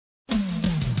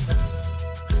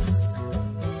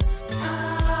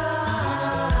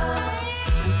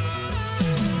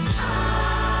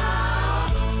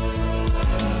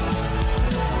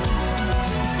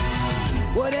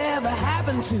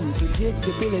to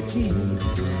predictability.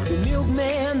 The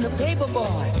milkman, the paper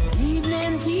boy,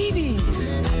 evening TV.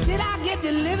 Did I get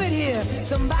delivered here?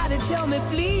 Somebody tell me,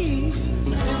 please.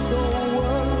 This whole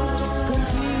world's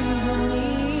confusing me.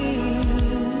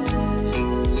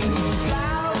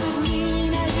 Clouds as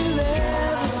mean as you've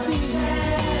ever seen.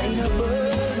 Ain't a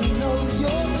bird who knows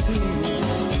your tune.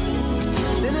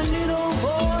 Then a little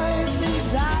voice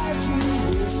inside you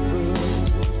whisper,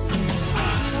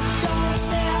 don't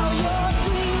sell your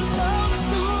dreams so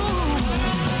soon.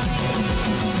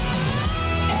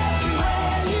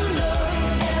 Everywhere you look,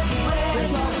 everywhere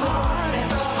there's a heart,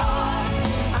 there's a heart,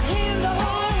 a hand to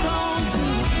hold on to.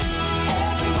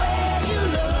 Everywhere you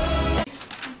look.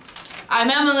 I'm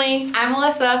Emily. I'm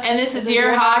Melissa. And this is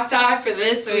your Hawk Talk for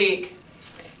this week.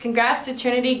 Congrats to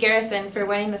Trinity Garrison for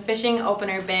winning the fishing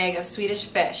opener bag of Swedish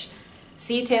fish.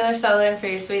 See Taylor Sutherland for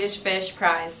your Swedish fish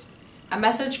prize. A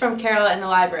message from Carol in the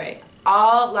library.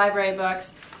 All library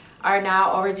books are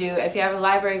now overdue. If you have a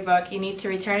library book, you need to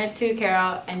return it to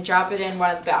Carol and drop it in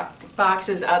one of the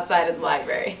boxes outside of the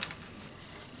library.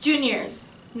 Juniors,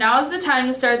 now is the time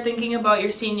to start thinking about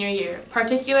your senior year,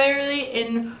 particularly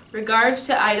in regards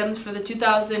to items for the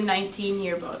 2019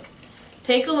 yearbook.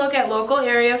 Take a look at local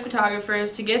area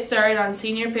photographers to get started on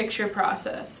senior picture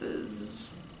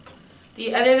processes.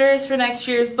 The editors for next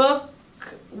year's book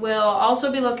will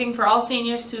also be looking for all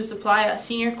seniors to supply a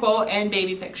senior quote and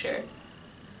baby picture.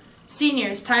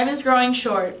 Seniors, time is growing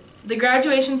short. The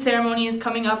graduation ceremony is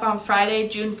coming up on Friday,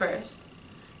 June 1st.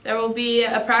 There will be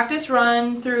a practice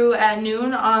run through at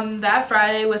noon on that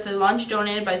Friday with a lunch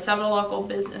donated by several local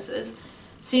businesses.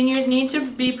 Seniors need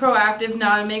to be proactive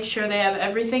now to make sure they have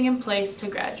everything in place to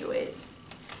graduate.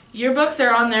 Yearbooks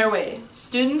are on their way.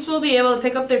 Students will be able to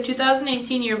pick up their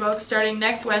 2018 yearbooks starting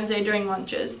next Wednesday during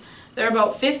lunches. There are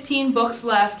about 15 books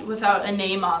left without a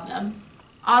name on them.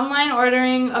 Online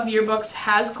ordering of yearbooks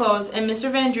has closed and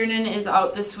Mr. Van Drunen is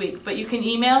out this week, but you can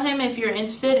email him if you're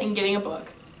interested in getting a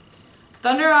book.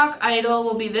 Thunder Rock Idol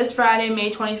will be this Friday, May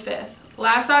 25th.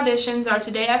 Last auditions are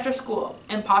today after school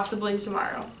and possibly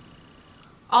tomorrow.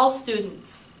 All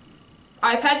students.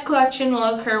 iPad collection will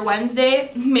occur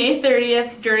Wednesday, May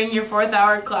 30th during your 4th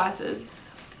hour classes.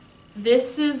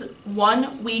 This is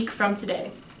 1 week from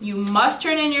today. You must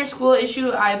turn in your school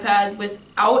issue iPad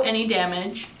without any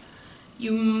damage.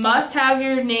 You must have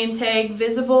your name tag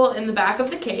visible in the back of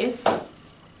the case.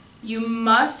 You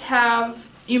must turn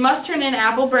in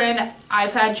Apple brand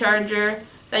iPad charger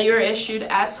that you were issued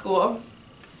at school.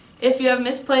 If you have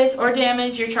misplaced or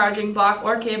damaged your charging block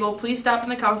or cable, please stop in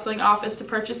the counseling office to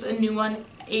purchase a new one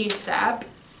ASAP.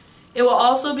 It will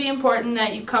also be important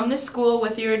that you come to school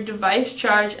with your device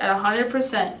charged at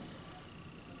 100%.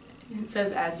 It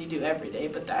says as you do every day,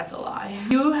 but that's a lie.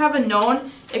 If you have a known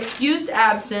excused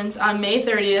absence on May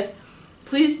 30th,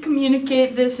 please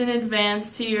communicate this in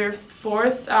advance to your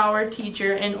 4th hour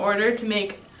teacher in order to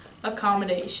make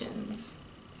accommodations.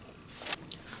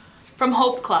 From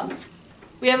Hope Club.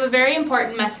 We have a very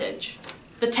important message.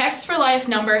 The Text for Life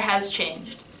number has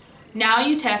changed. Now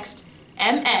you text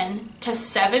MN to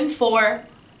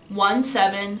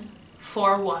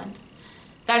 741741.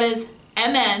 That is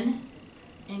MN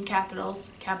in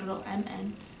capitals, capital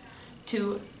MN,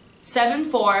 to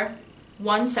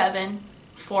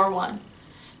 741741.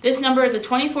 This number is a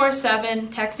 24/7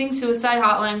 texting suicide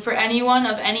hotline for anyone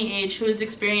of any age who is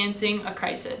experiencing a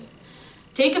crisis.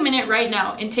 Take a minute right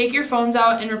now and take your phones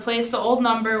out and replace the old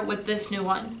number with this new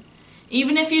one.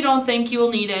 Even if you don't think you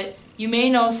will need it, you may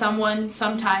know someone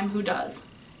sometime who does.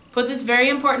 Put this very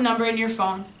important number in your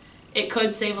phone. It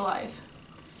could save a life.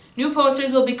 New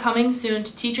posters will be coming soon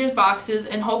to teachers' boxes,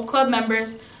 and Hope Club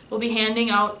members will be handing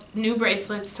out new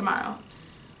bracelets tomorrow.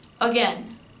 Again,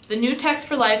 the new Text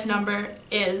for Life number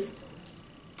is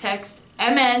text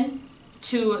MN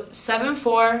to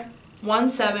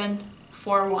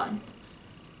 741741.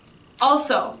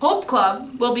 Also, Hope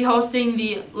Club will be hosting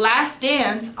the Last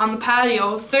Dance on the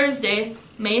patio Thursday,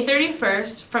 May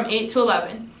 31st from 8 to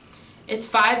 11. It's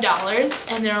 $5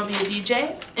 and there will be a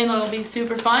DJ and it'll be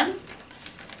super fun.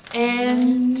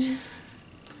 And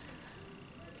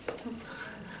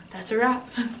that's a wrap.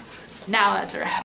 Now that's a wrap.